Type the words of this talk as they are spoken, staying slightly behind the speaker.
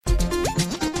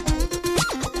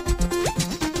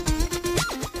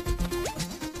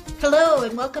Hello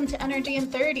and welcome to Energy in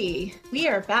 30. We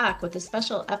are back with a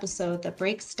special episode that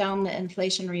breaks down the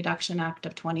Inflation Reduction Act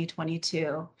of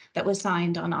 2022 that was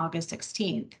signed on August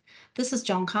 16th. This is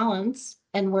Joan Collins,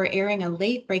 and we're airing a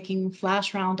late-breaking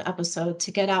flash round episode to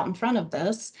get out in front of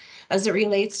this as it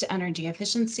relates to energy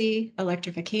efficiency,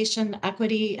 electrification,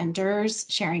 equity, and DERS,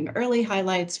 sharing early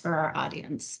highlights for our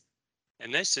audience.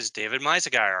 And this is David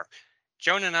Meisegeyer.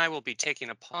 Joan and I will be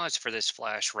taking a pause for this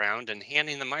flash round and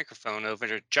handing the microphone over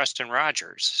to Justin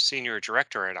Rogers, Senior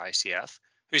Director at ICF,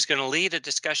 who's going to lead a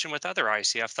discussion with other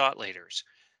ICF thought leaders.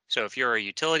 So if you're a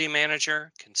utility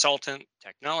manager, consultant,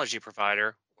 technology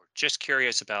provider, or just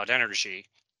curious about energy,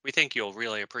 we think you'll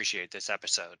really appreciate this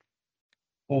episode.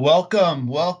 Well,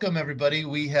 welcome everybody.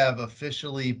 We have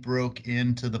officially broke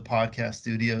into the podcast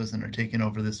studios and are taking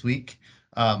over this week.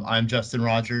 I'm Justin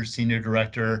Rogers, Senior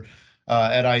Director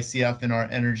at ICF in our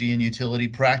energy and utility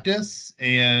practice,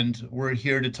 and we're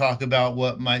here to talk about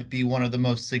what might be one of the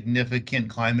most significant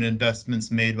climate investments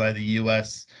made by the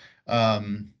U.S.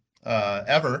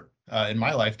 Ever in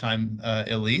my lifetime,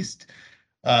 at least.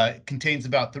 It contains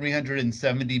about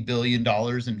 $370 billion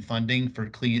in funding for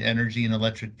clean energy and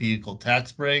electric vehicle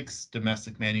tax breaks,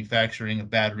 domestic manufacturing of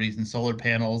batteries and solar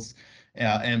panels,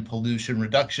 and pollution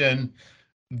reduction.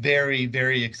 Very,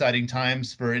 very exciting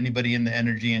times for anybody in the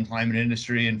energy and climate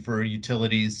industry and for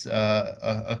utilities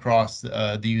across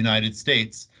the United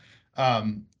States.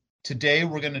 Today,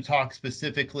 we're going to talk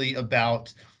specifically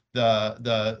about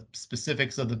the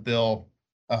specifics of the bill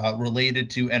related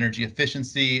to energy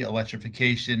efficiency,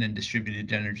 electrification, and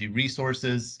distributed energy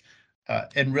resources,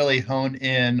 and really hone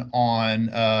in on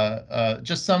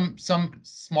just some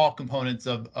small components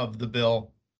of the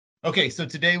bill. Okay, so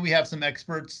today we have some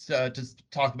experts to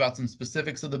talk about some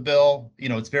specifics of the bill. You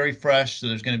know, it's very fresh, so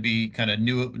there's going to be kind of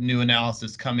new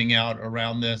analysis coming out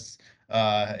around this,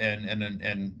 and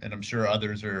I'm sure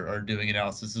others are doing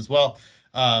analysis as well.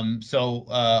 So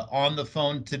on the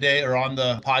phone today, or on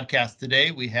the podcast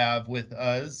today, we have with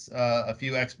us a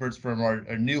few experts from our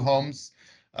New Homes,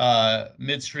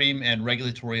 Midstream, and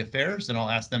Regulatory Affairs, and I'll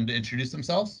ask them to introduce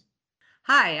themselves.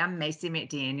 Hi, I'm Macy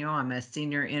McDaniel. I'm a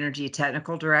Senior Energy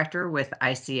Technical Director with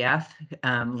ICF,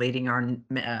 leading our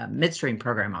midstream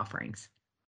program offerings.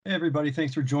 Hey, everybody.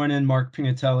 Thanks for joining. Mark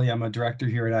Pignatelli. I'm a director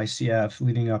here at ICF,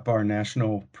 leading up our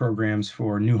national programs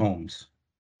for New Homes.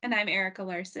 And I'm Erica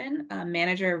Larson,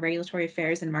 Manager of Regulatory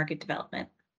Affairs and Market Development.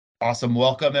 Awesome.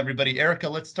 Welcome, everybody. Erica,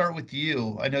 let's start with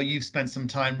you. I know you've spent some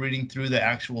time reading through the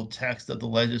actual text of the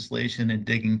legislation and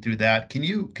digging through that. Can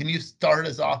you start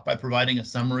us off by providing a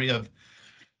summary of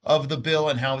the bill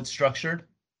and how it's structured?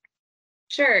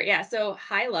 Sure. Yeah. So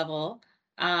high level,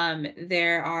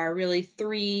 there are really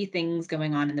three things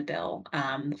going on in the bill.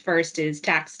 The first is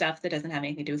tax stuff that doesn't have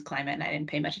anything to do with climate, and I didn't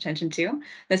pay much attention to.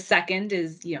 The second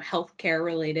is, healthcare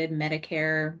related,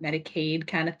 Medicare, Medicaid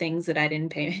kind of things that I didn't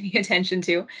pay any attention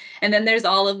to. And then there's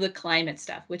all of the climate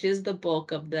stuff, which is the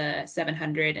bulk of the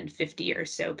 750 or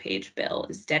so page bill,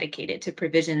 is dedicated to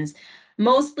provisions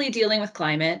mostly dealing with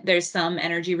climate. There's some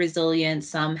energy resilience,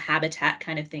 some habitat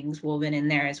kind of things woven in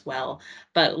there as well,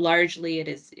 but largely it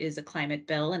is a climate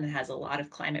bill, and it has a lot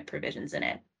of climate provisions in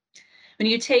it. When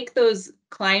you take those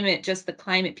just the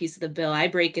climate piece of the bill, I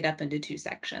break it up into two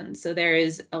sections. So there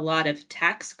is a lot of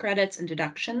tax credits and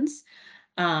deductions.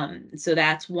 So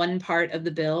that's one part of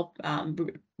the bill,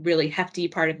 really hefty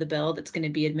part of the bill that's going to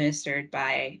be administered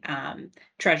by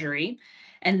Treasury.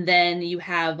 And then you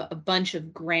have a bunch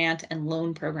of grant and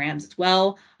loan programs as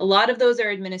well. A lot of those are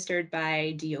administered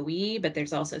by DOE, but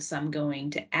there's also some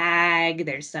going to Ag.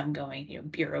 There's some going,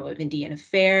 Bureau of Indian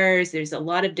Affairs. There's a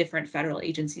lot of different federal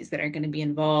agencies that are going to be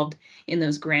involved in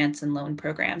those grants and loan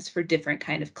programs for different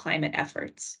kind of climate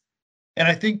efforts. And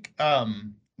I think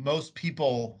most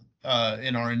people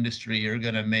in our industry are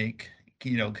going to make,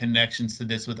 connections to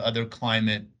this with other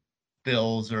climate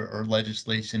bills or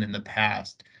legislation in the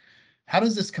past. How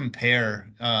does this compare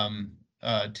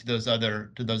to those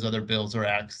other bills or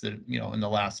acts that, in the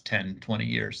last 10, 20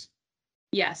 years?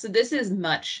 Yeah, so this is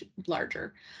much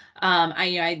larger.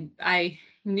 I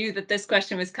knew that this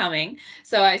question was coming,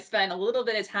 so I spent a little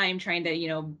bit of time trying to,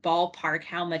 ballpark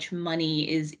how much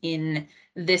money is in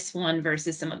this one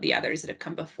versus some of the others that have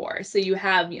come before. So you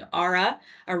have, ARRA,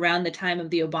 around the time of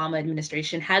the Obama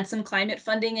administration, had some climate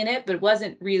funding in it, but it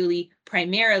wasn't really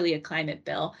primarily a climate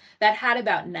bill. That had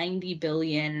about $90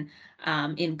 billion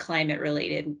in climate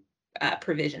related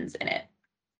provisions in it.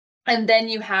 And then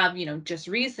you have, just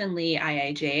recently,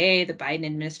 IIJA, the Biden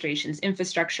administration's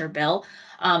infrastructure bill.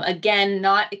 Again,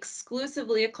 not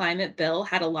exclusively a climate bill,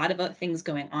 had a lot of other things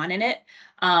going on in it.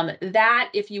 That,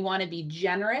 if you want to be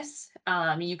generous,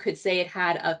 you could say it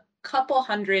had a couple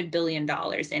 $100 billion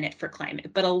in it for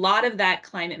climate, but a lot of that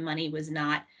climate money was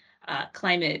not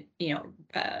climate,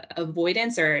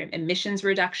 avoidance or emissions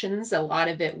reductions. A lot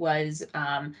of it was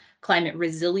climate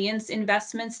resilience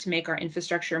investments to make our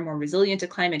infrastructure more resilient to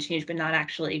climate change, but not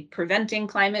actually preventing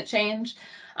climate change.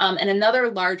 And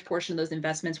another large portion of those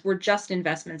investments were just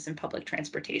investments in public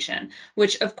transportation,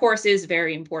 which of course is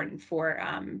very important for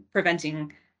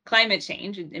preventing climate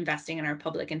change and investing in our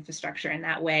public infrastructure in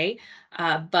that way.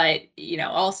 But,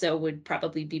 also would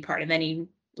probably be part of any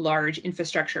large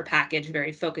infrastructure package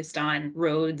very focused on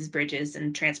roads, bridges,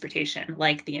 and transportation,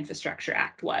 like the Infrastructure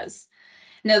Act was.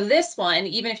 Now, this one,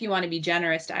 even if you want to be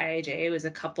generous to IIJA, it was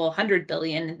a couple $100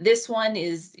 billion. This one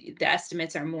is, the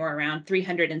estimates are more around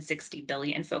 $360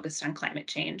 billion focused on climate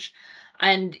change.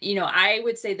 And, I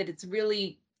would say that it's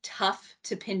really tough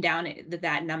to pin down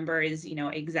that number is,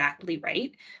 exactly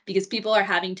right, because people are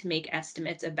having to make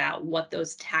estimates about what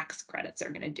those tax credits are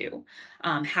going to do,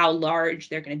 how large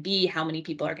they're going to be, how many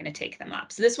people are going to take them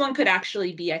up. So this one could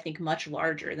actually be, I think, much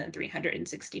larger than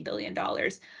 $360 billion,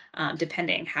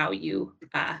 depending how you,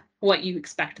 what you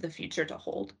expect the future to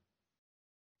hold.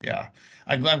 Yeah,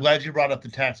 I'm glad you brought up the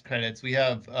tax credits. We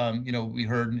have, we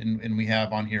heard and we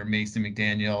have on here Macy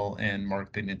McDaniel and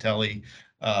Mark Pignatelli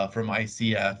from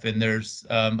ICF, and there's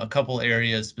a couple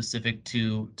areas specific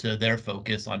to their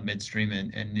focus on midstream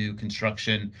and new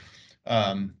construction.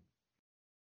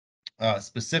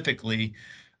 Specifically,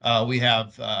 we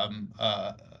have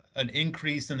an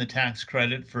increase in the tax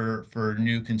credit for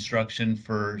new construction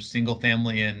for single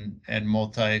family and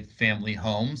multi-family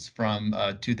homes from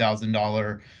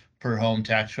 $2,000 per home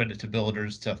tax credit to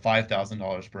builders to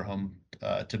 $5,000 per home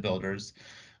to builders.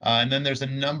 And then there's a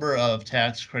number of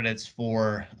tax credits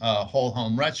for whole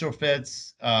home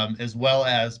retrofits, as well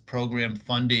as program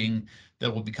funding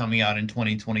that will be coming out in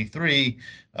 2023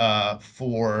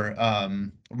 for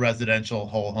residential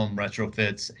whole home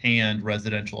retrofits and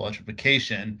residential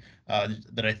electrification,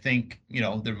 that I think,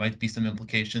 there might be some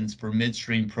implications for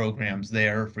midstream programs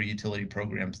there, for utility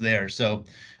programs there. So,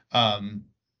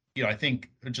 I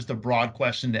think just a broad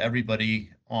question to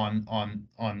everybody on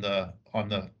the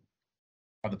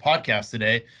podcast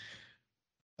today.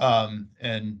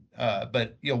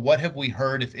 But what have we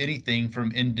heard, if anything,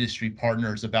 from industry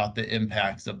partners about the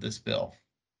impacts of this bill?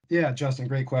 Yeah, Justin,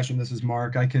 great question. This is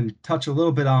Mark. I can touch a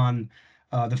little bit on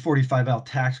the 45L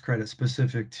tax credit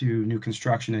specific to new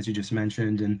construction, as you just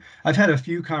mentioned. And I've had a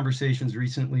few conversations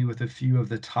recently with a few of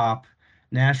the top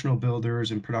national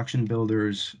builders and production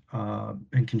builders,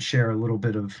 and can share a little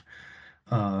bit of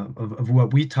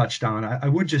what we touched on. I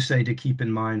would just say to keep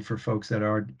in mind for folks that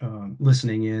are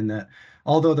listening in that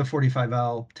although the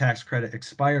 45L tax credit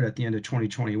expired at the end of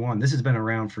 2021, this has been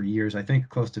around for years, I think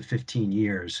close to 15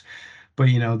 years. But,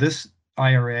 this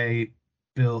IRA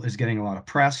bill is getting a lot of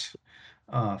press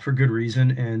for good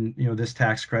reason. And, this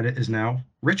tax credit is now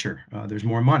richer. There's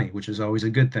more money, which is always a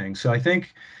good thing. So I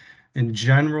think in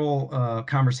general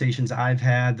conversations I've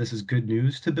had, this is good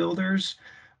news to builders.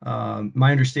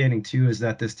 My understanding too is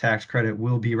that this tax credit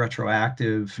will be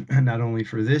retroactive not only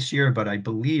for this year, but I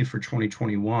believe for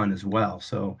 2021 as well.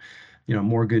 So,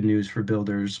 more good news for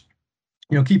builders.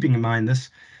 Keeping in mind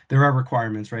there are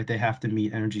requirements, right? They have to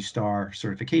meet Energy Star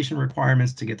certification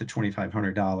requirements to get the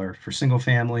 $2,500 for single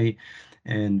family.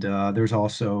 And there's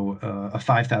also a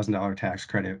 $5,000 tax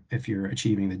credit if you're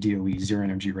achieving the DOE Zero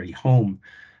Energy Ready Home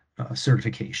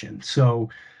certification. So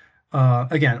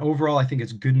again, overall, I think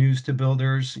it's good news to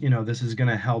builders. This is going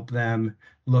to help them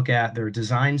look at their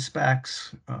design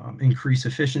specs, increase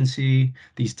efficiency.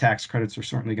 These tax credits are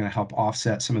certainly going to help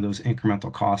offset some of those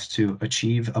incremental costs to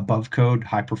achieve above code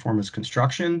high performance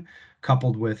construction,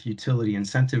 coupled with utility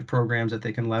incentive programs that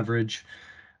they can leverage.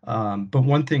 But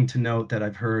one thing to note that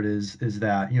I've heard is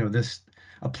that, this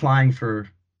applying for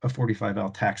a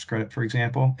 45L tax credit, for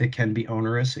example, it can be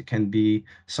onerous. It can be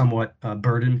somewhat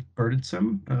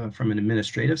burdensome from an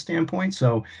administrative standpoint.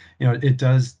 So, it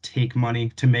does take money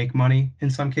to make money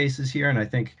in some cases here. And I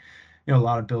think, a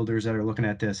lot of builders that are looking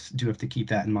at this do have to keep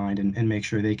that in mind and make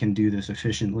sure they can do this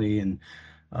efficiently. And,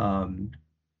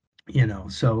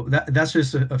 so that's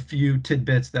just a few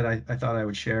tidbits that I thought I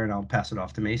would share, and I'll pass it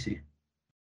off to Macy.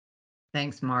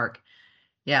 Thanks, Mark.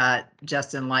 Yeah,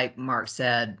 Justin, like Mark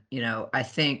said, I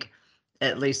think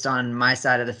at least on my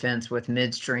side of the fence with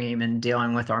midstream and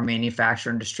dealing with our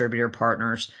manufacturer and distributor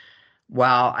partners,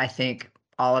 while I think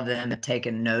all of them have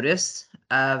taken notice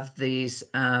of these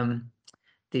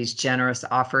generous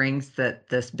offerings that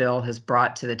this bill has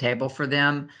brought to the table for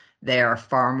them, they are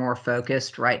far more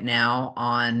focused right now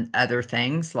on other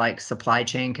things like supply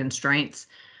chain constraints,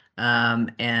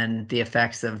 and the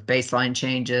effects of baseline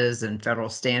changes and federal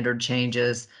standard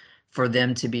changes. for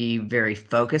them to be very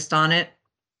focused on it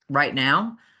right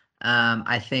now.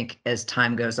 I think as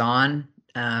time goes on,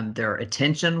 their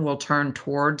attention will turn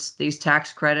towards these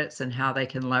tax credits and how they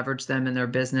can leverage them in their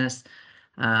business.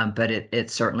 But it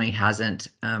certainly hasn't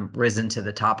risen to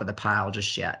the top of the pile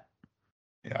just yet.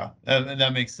 Yeah, and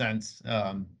that makes sense.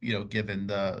 Given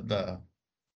the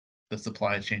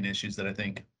supply chain issues that I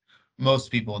think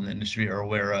most people in the industry are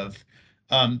aware of.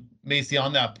 Macy,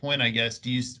 on that point, I guess,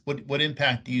 what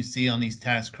impact do you see on these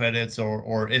tax credits,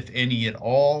 or if any at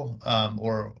all,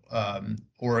 or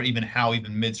even how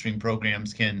even midstream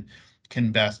programs can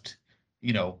best,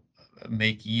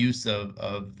 make use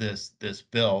of this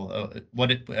bill?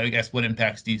 What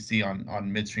impacts do you see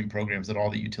on midstream programs that all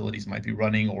the utilities might be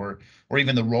running, or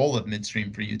even the role of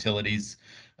midstream for utilities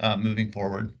moving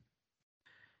forward?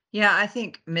 Yeah, I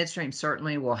think midstream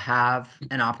certainly will have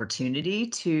an opportunity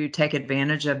to take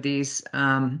advantage of these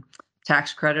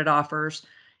tax credit offers.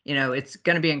 It's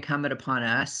going to be incumbent upon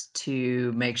us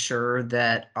to make sure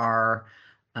that our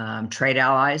trade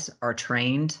allies are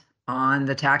trained on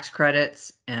the tax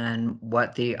credits and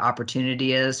what the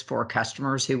opportunity is for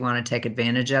customers who want to take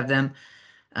advantage of them.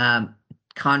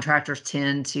 Contractors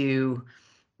tend to,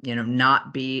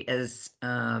 not be as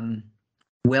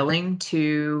willing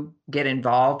to get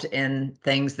involved in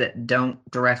things that don't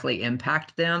directly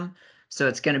impact them. So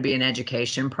it's going to be an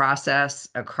education process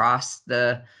across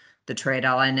the trade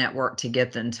ally network to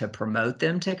get them to promote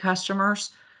them to customers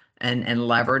and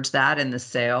leverage that in the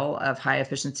sale of high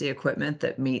efficiency equipment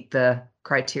that meet the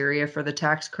criteria for the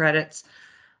tax credits.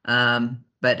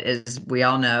 But as we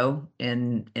all know,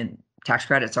 in tax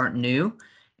credits aren't new,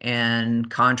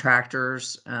 and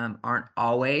contractors aren't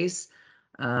always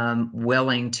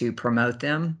willing to promote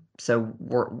them. So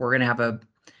we're going to have a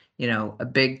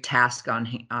big task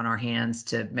on our hands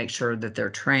to make sure that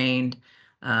they're trained.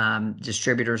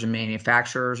 Distributors and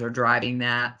manufacturers are driving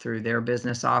that through their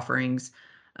business offerings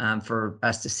for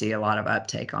us to see a lot of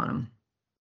uptake on them.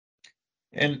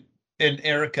 And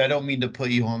Erica, I don't mean to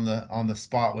put you on the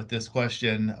spot with this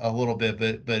question a little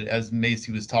bit, but as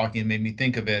Macy was talking, it made me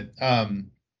think of it.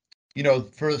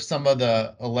 For some of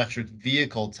the electric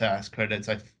vehicle tax credits,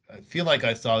 I feel like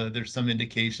I saw that there's some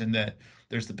indication that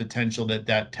there's the potential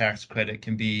that tax credit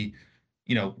can be,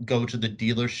 go to the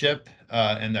dealership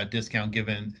and that discount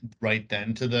given right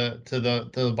then to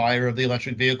the buyer of the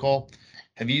electric vehicle.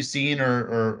 Have you seen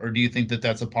or do you think that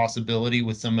that's a possibility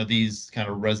with some of these kind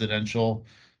of residential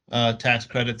tax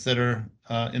credits that are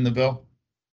in the bill?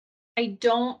 I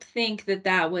don't think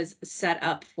that was set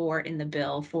up in the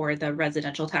bill for the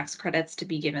residential tax credits to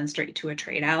be given straight to a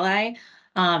trade ally.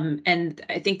 And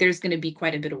I think there's going to be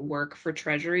quite a bit of work for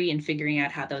Treasury in figuring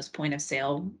out how those point of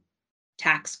sale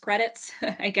tax credits,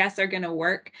 I guess, are going to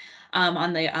work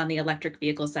on the electric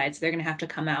vehicle side. So they're going to have to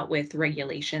come out with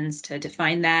regulations to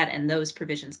define that, and those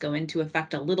provisions go into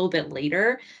effect a little bit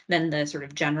later than the sort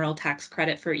of general tax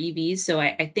credit for EVs. So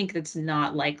I think that's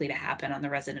not likely to happen on the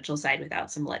residential side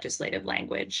without some legislative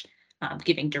language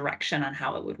giving direction on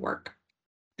how it would work.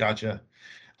 Gotcha.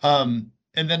 And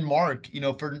then Mark,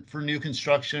 for new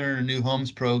construction or new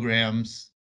homes programs,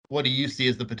 what do you see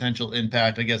as the potential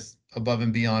impact, I guess, above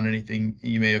and beyond anything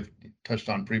you may have touched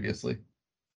on previously?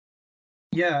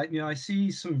 Yeah, I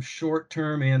see some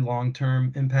short-term and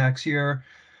long-term impacts here.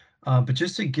 But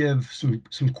just to give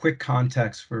some quick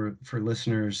context for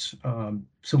listeners,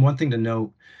 so one thing to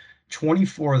note,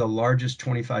 24 of the largest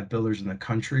 25 builders in the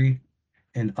country,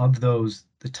 and of those,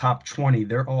 the top 20,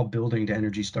 they're all building to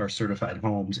Energy Star certified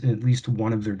homes in at least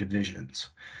one of their divisions.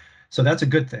 So that's a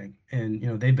good thing. And,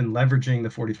 they've been leveraging the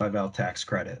 45L tax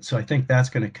credit. So I think that's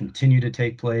going to continue to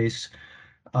take place.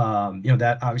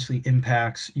 That obviously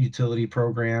impacts utility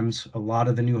programs. A lot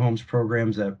of the new homes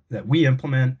programs that we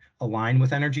implement align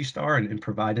with Energy Star and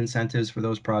provide incentives for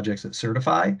those projects that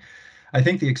certify. I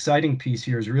think the exciting piece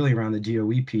here is really around the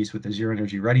DOE piece with the Zero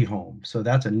Energy Ready home. So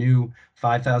that's a new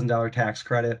 $5,000 tax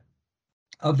credit.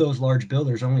 Of those large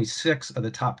builders, only 6 of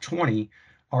the top 20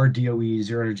 are DOE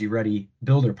Zero Energy Ready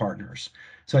builder partners.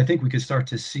 So I think we could start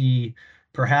to see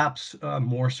perhaps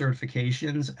more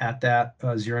certifications at that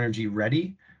Zero Energy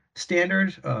Ready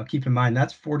standard. Keep in mind,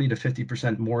 that's 40 to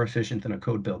 50% more efficient than a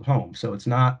code build home. So it's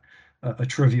not a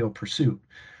trivial pursuit.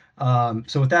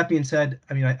 So with that being said,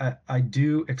 I mean, I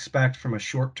do expect from a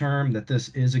short term that this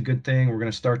is a good thing. We're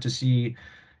going to start to see,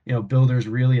 builders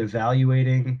really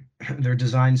evaluating their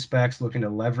design specs, looking to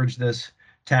leverage this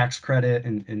tax credit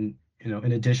and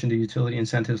in addition to utility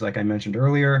incentives, like I mentioned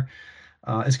earlier.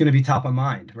 It's going to be top of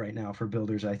mind right now for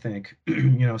builders, I think,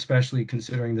 especially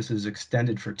considering this is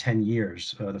extended for 10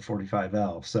 years, the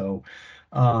 45L. So,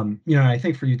 I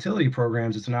think for utility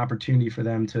programs, it's an opportunity for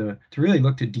them to really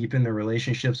look to deepen their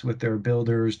relationships with their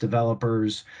builders,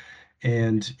 developers,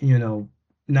 and,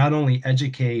 not only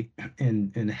educate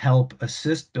and help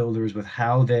assist builders with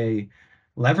how they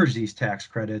leverage these tax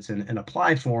credits and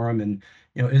apply for them. And,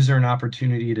 is there an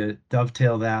opportunity to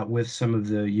dovetail that with some of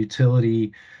the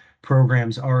utility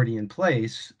programs already in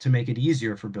place to make it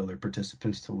easier for builder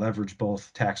participants to leverage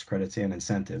both tax credits and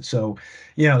incentives? So,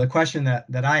 the question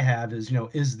that I have is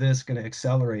this going to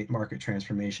accelerate market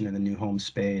transformation in the new home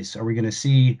space? Are we going to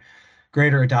see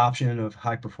greater adoption of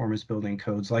high performance building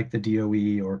codes like the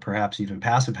DOE or perhaps even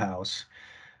Passive House?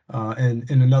 And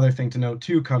another thing to note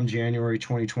too, come January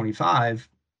 2025,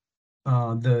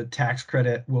 the tax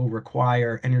credit will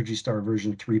require Energy Star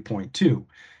version 3.2.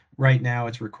 Right now,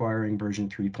 it's requiring version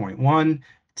 3.1.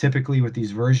 Typically, with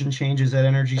these version changes at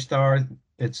Energy Star,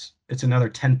 it's another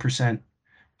 10%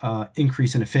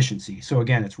 increase in efficiency. So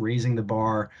again, it's raising the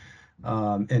bar,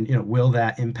 and will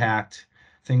that impact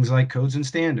things like codes and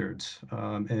standards,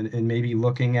 and maybe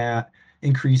looking at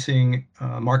increasing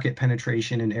market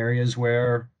penetration in areas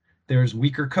where there's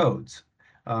weaker codes.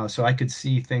 So I could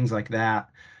see things like that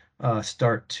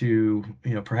start to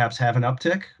perhaps have an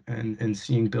uptick, and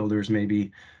seeing builders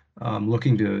maybe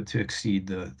looking to exceed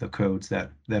the codes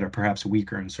that are perhaps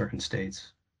weaker in certain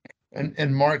states.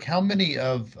 And Mark, how many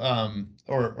of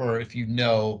or if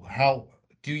how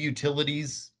do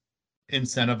utilities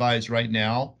incentivize right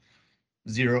now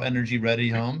zero energy ready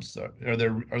homes? Are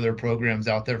there programs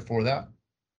out there for that?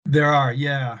 There are,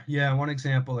 yeah. One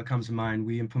example that comes to mind,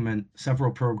 we implement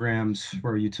several programs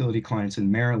for utility clients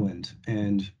in Maryland,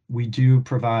 and we do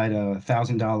provide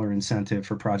 $1,000 incentive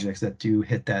for projects that do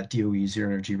hit that DOE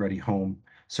Zero Energy Ready Home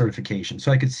certification.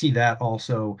 So I could see that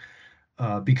also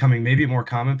becoming maybe more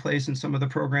commonplace in some of the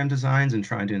program designs and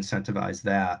trying to incentivize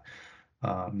that.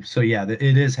 So yeah,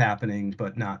 it is happening,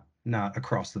 but not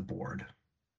across the board.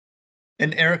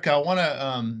 And Erica, I want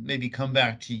to maybe come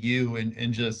back to you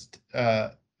and just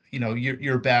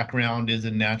your background is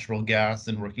in natural gas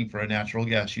and working for a natural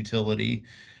gas utility,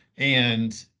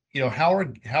 and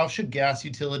how should gas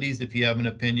utilities, if you have an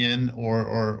opinion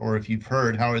or if you've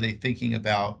heard, how are they thinking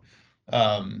about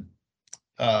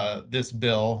this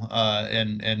bill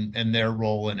and their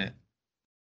role in it?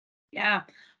 Yeah.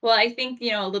 Well, I think,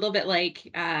 a little bit like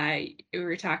we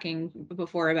were talking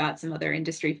before about some other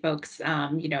industry folks,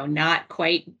 not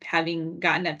quite having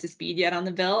gotten up to speed yet on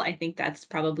the bill. I think that's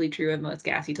probably true of most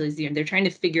gas utilities. They're trying to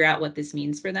figure out what this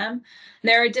means for them.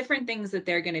 There are different things that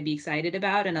they're going to be excited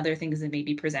about and other things that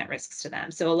maybe present risks to them.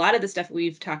 So a lot of the stuff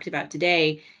we've talked about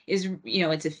today is,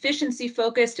 it's efficiency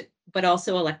focused, but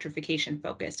also electrification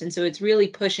focused. And so it's really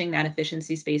pushing that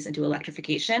efficiency space into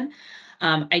electrification.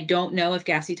 I don't know if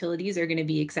gas utilities are going to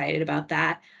be excited about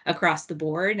that across the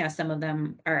board. Now, some of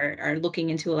them are looking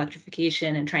into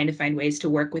electrification and trying to find ways to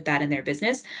work with that in their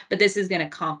business, but this is going to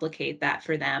complicate that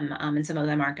for them, and some of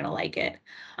them aren't going to like it.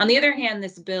 On the other hand,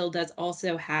 this bill does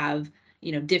also have,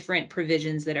 different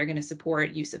provisions that are going to support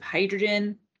use of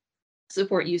hydrogen,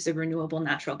 support use of renewable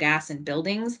natural gas in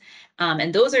buildings.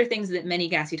 And those are things that many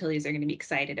gas utilities are going to be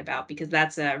excited about because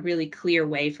that's a really clear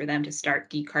way for them to start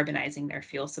decarbonizing their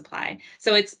fuel supply.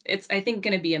 So it's I think,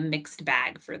 going to be a mixed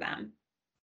bag for them.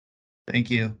 Thank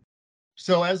you.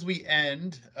 So as we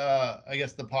end, I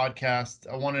guess the podcast,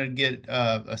 I wanted to get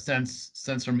a sense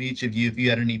from each of you if you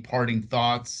had any parting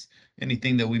thoughts,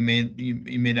 anything that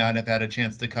you may not have had a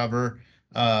chance to cover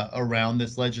around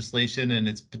this legislation and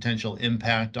its potential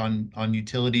impact on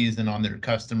utilities and on their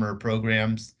customer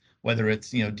programs, whether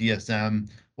it's DSM,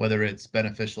 whether it's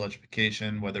beneficial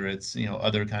electrification, whether it's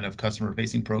other kind of customer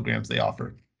facing programs they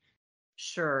offer.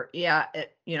 Sure. Yeah.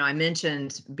 I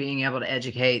mentioned being able to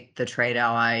educate the trade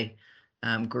ally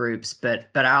groups, but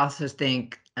I also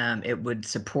think it would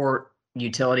support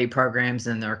utility programs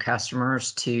and their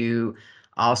customers to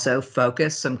also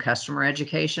focus some customer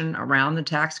education around the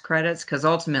tax credits, because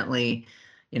ultimately,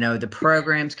 the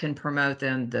programs can promote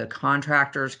them, the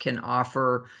contractors can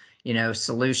offer,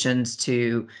 solutions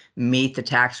to meet the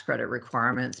tax credit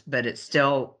requirements, but it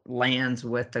still lands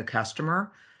with the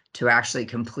customer to actually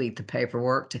complete the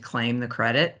paperwork to claim the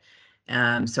credit.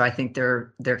 So I think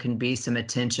there can be some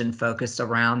attention focused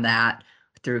around that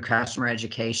through customer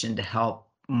education to help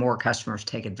more customers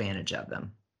take advantage of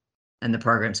them. And the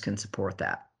programs can support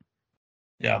that.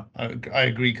 Yeah, I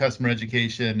agree. Customer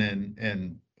education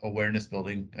and awareness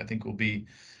building, I think, will be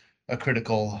a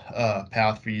critical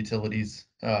path for utilities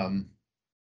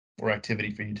or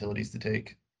activity for utilities to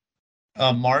take.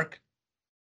 Mark?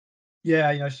 Yeah,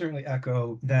 I certainly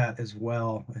echo that as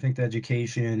well. I think the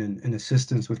education and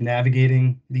assistance with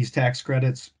navigating these tax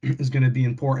credits is going to be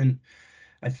important.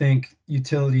 I think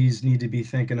utilities need to be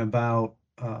thinking about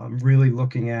really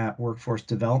looking at workforce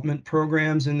development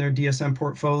programs in their DSM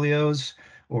portfolios,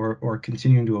 or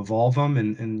continuing to evolve them,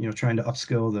 and trying to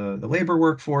upskill the labor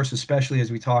workforce, especially as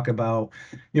we talk about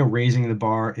raising the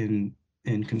bar in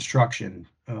construction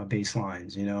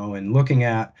baselines, and looking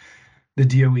at the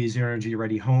DOE's Energy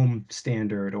Ready Home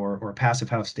standard, or passive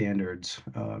house standards.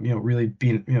 Really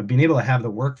being able to have the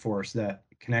workforce that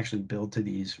can actually build to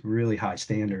these really high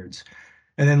standards.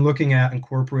 And then looking at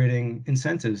incorporating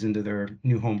incentives into their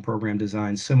new home program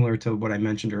designs, similar to what I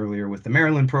mentioned earlier with the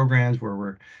Maryland programs, where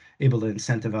we're able to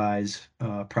incentivize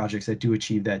projects that do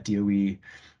achieve that DOE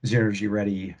Energy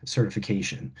Ready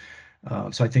certification.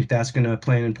 So I think that's going to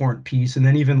play an important piece. And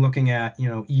then even looking at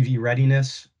EV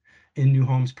readiness in new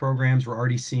homes programs, we're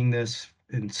already seeing this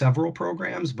in several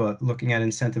programs, but looking at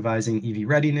incentivizing EV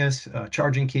readiness,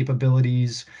 charging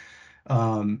capabilities.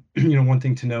 One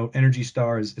thing to note, Energy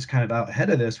Star is kind of out ahead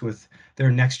of this with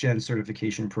their next gen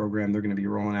certification program they're going to be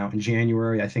rolling out in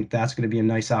January. I think that's going to be a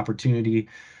nice opportunity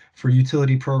for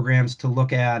utility programs to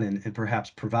look at, and perhaps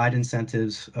provide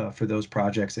incentives for those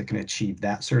projects that can achieve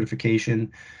that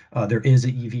certification. There is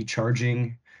an EV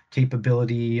charging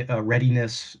capability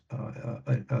readiness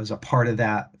as a part of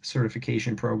that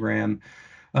certification program.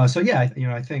 So yeah,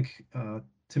 I think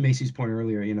to Macy's point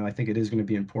earlier, I think it is going to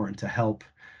be important to help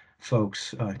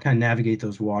folks kind of navigate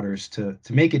those waters to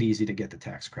make it easy to get the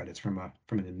tax credits from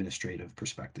an administrative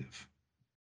perspective.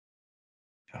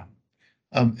 Yeah.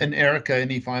 And Erica,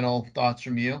 any final thoughts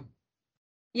from you?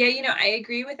 Yeah, I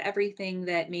agree with everything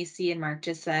that Macy and Mark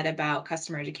just said about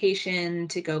customer education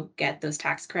to go get those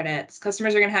tax credits.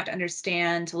 Customers are going to have to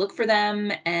understand to look for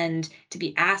them and to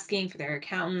be asking for their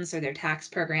accountants or their tax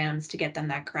programs to get them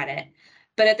that credit.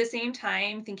 But at the same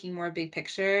time, thinking more big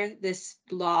picture, this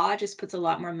law just puts a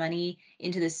lot more money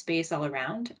into this space all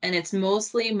around. And it's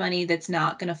mostly money that's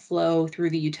not going to flow through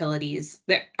the utilities.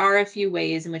 There are a few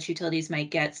ways in which utilities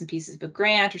might get some pieces of a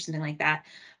grant or something like that,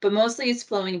 but mostly it's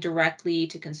flowing directly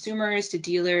to consumers, to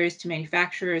dealers, to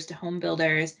manufacturers, to home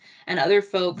builders, and other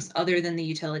folks other than the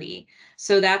utility.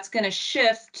 So that's going to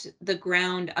shift the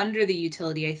ground under the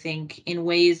utility, I think, in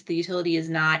ways the utility is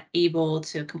not able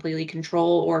to completely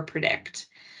control or predict.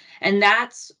 And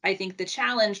that's, I think, the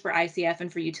challenge for ICF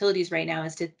and for utilities right now,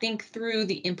 is to think through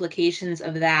the implications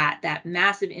of that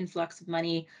massive influx of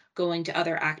money going to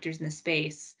other actors in the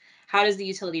space. How does the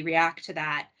utility react to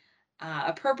that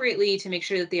appropriately to make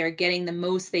sure that they are getting the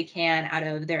most they can out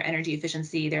of their energy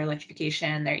efficiency, their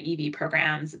electrification, their EV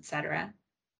programs, et cetera?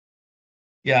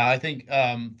 Yeah, I think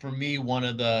for me, one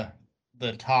of the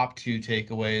top two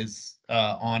takeaways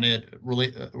on it,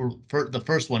 for the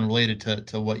first one related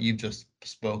to what you've just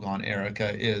spoke on,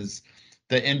 Erica, is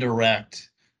the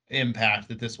indirect impact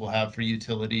that this will have for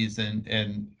utilities,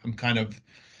 and I'm kind of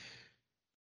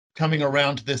coming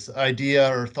around to this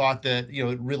idea or thought that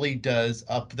it really does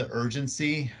up the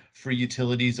urgency for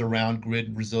utilities around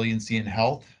grid resiliency and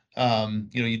health.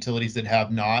 Utilities that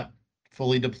have not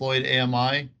fully deployed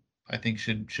AMI, I think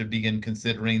should begin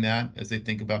considering that as they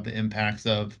think about the impacts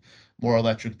of more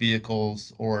electric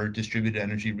vehicles or distributed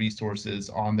energy resources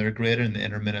on their grid and the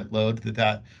intermittent load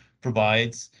that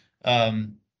provides.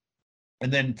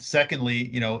 And then secondly,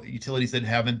 utilities that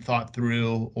haven't thought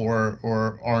through or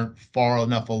aren't far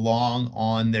enough along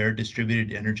on their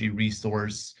distributed energy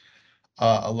resource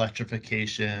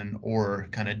electrification or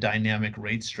kind of dynamic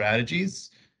rate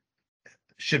strategies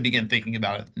should begin thinking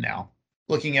about it now.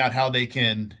 Looking at how they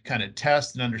can kind of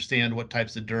test and understand what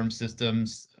types of DERM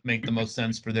systems make the most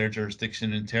sense for their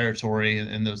jurisdiction and territory,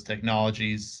 and those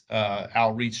technologies,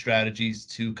 outreach strategies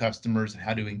to customers, and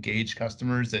how to engage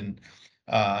customers and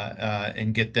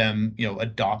get them,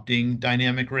 adopting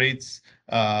dynamic rates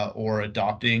or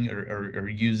adopting or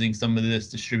using some of this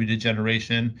distributed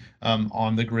generation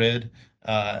on the grid.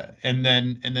 And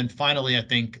then finally, I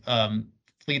think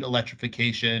fleet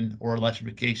electrification or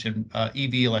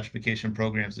EV electrification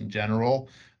programs in general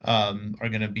are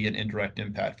going to be an indirect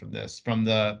impact from this, from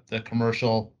the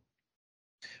commercial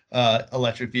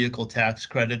electric vehicle tax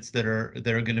credits that are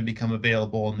going to become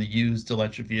available, and the used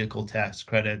electric vehicle tax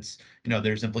credits.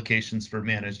 There's implications for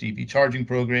managed EV charging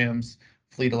programs,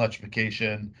 fleet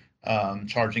electrification,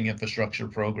 charging infrastructure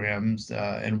programs,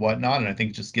 and whatnot. And I think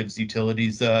it just gives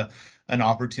utilities an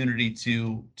opportunity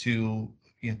to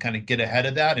kind of get ahead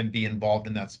of that and be involved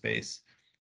in that space.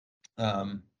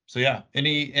 So yeah,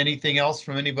 anything else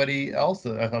from anybody else?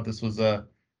 I thought this was a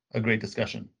great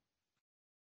discussion.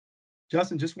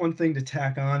 Justin, just one thing to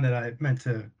tack on that I meant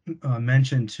to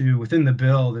mention too. Within the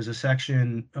bill, there's a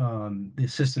section, the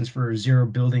assistance for zero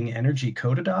building energy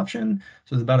code adoption.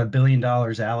 So there's about $1 billion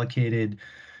allocated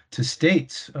to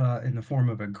states in the form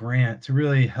of a grant to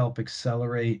really help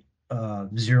accelerate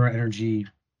zero energy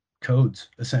codes,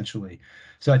 essentially.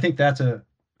 So I think that's a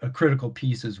critical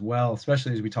piece as well,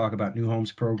 especially as we talk about new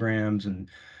homes programs. And,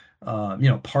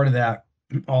 part of that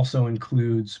also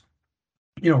includes,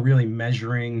 really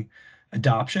measuring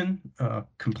adoption,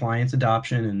 compliance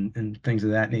adoption, and things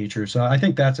of that nature. So I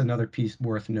think that's another piece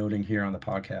worth noting here on the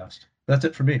podcast. That's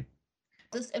it for me.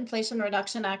 This Inflation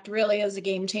Reduction Act really is a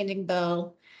game-changing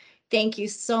bill. Thank you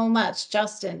so much,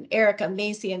 Justin, Erica,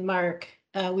 Macy, and Mark.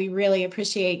 We really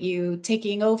appreciate you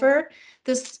taking over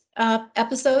this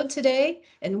episode today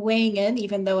and weighing in,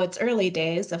 even though it's early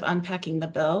days of unpacking the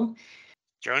bill.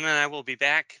 Jonah and I will be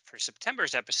back for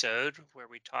September's episode, where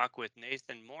we talk with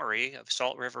Nathan Morey of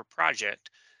Salt River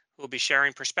Project, who will be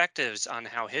sharing perspectives on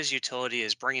how his utility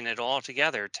is bringing it all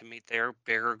together to meet their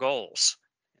bigger goals.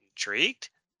 Intrigued?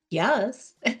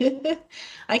 Yes.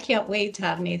 I can't wait to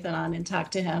have Nathan on and talk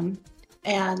to him.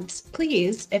 And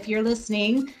please, if you're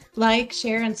listening, like,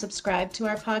 share, and subscribe to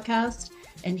our podcast.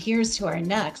 And here's to our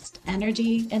next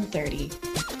Energy in 30.